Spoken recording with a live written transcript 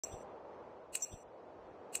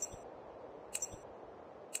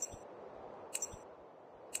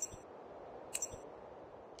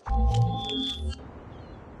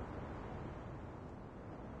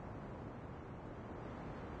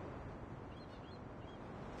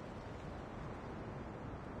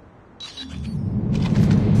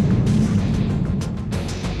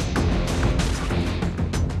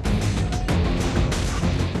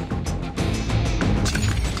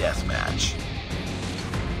Deathmatch.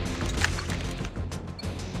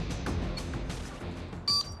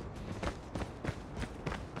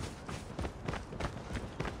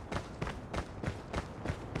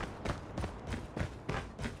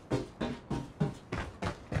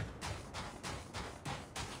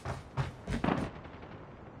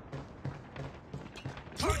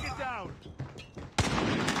 Target down!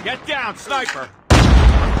 Get down, sniper!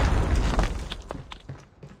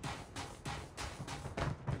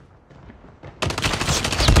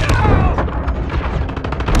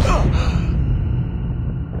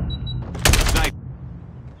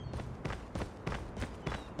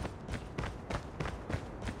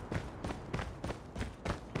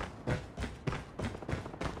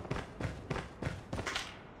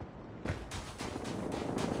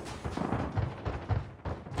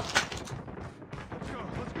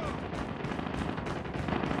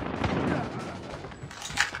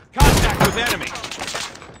 With enemy.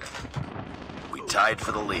 We tied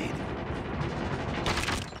for the lead.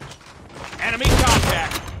 Enemy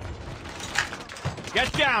contact.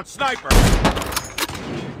 Get down, sniper.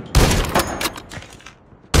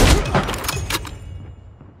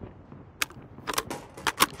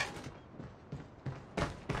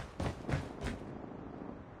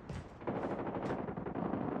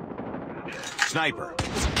 Sniper.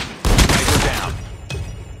 Sniper down.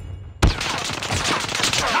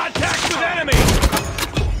 Contact with enemy!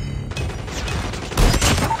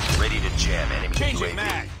 Ready to jam enemy Changing UAV.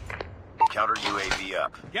 mag. Counter UAV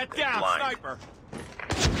up. Get down, blind. sniper!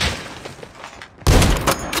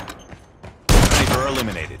 Sniper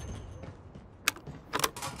eliminated.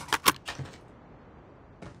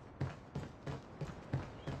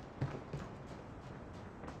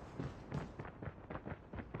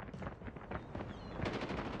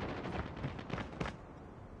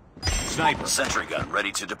 Sniper. Sentry gun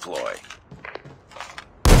ready to deploy.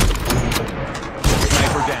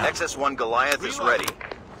 Sniper down. XS-1 Goliath is ready.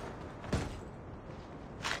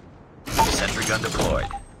 Sentry gun deployed.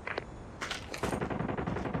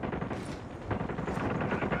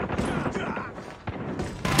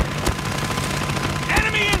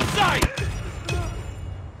 Enemy in sight!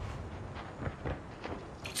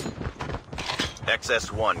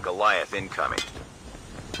 XS-1 Goliath incoming.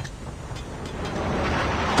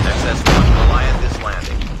 XS-1 Goliath is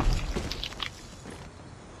landing.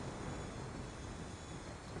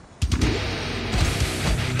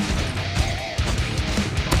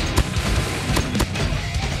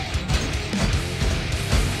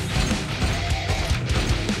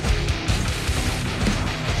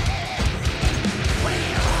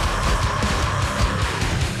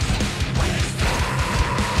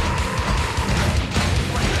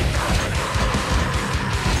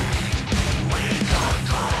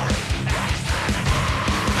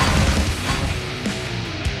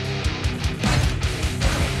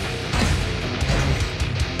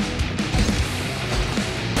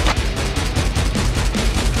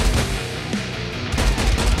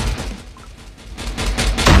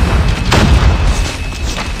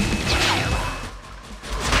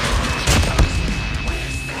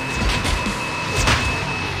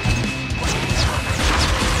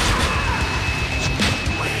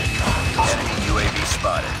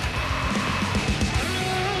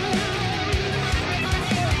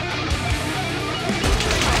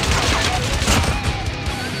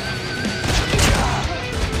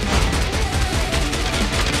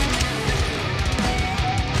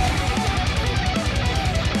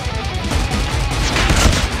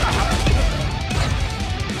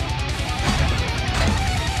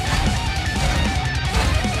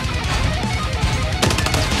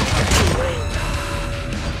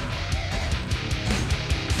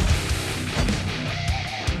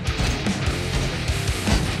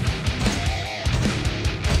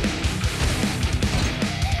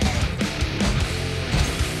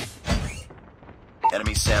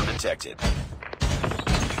 Enemy SAM detected.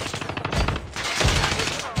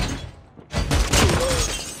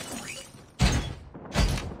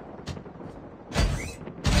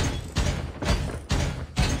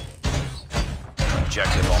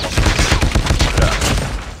 Objective almost complete. Put it up.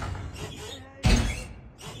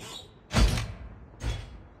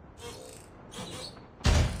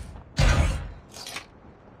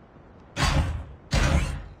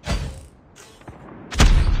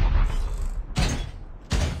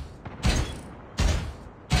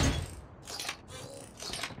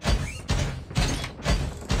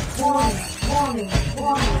 Warning.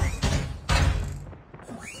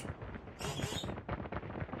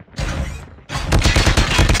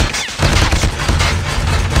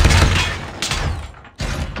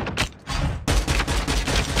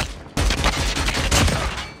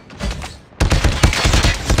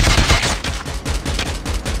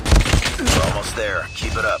 there.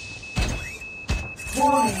 Keep it up.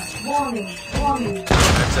 Warning, warning, warning.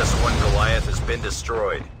 SS-1 Goliath has been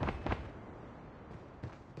destroyed.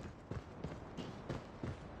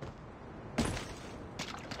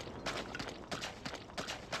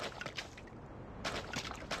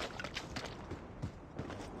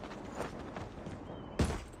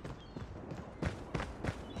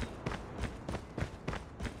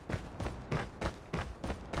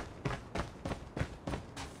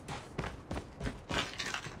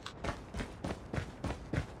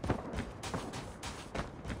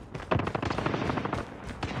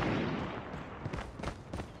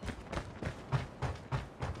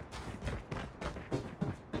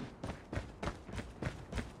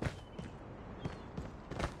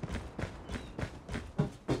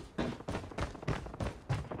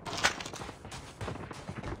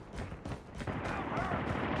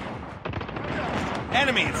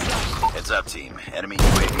 Enemy in sight. Heads up, team. Enemy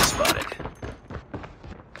UAV spotted.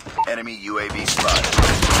 Enemy UAV spotted.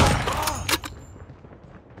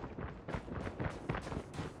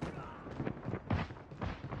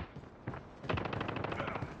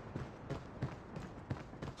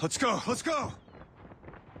 Let's go, let's go!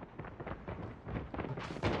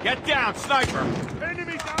 Get down, sniper!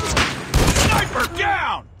 Enemy down! Sniper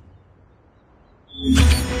down!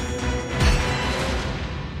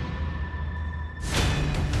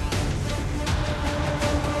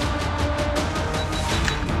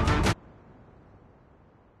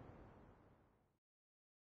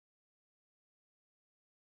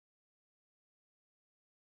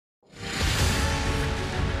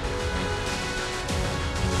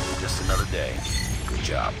 Just another day. Good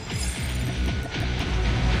job.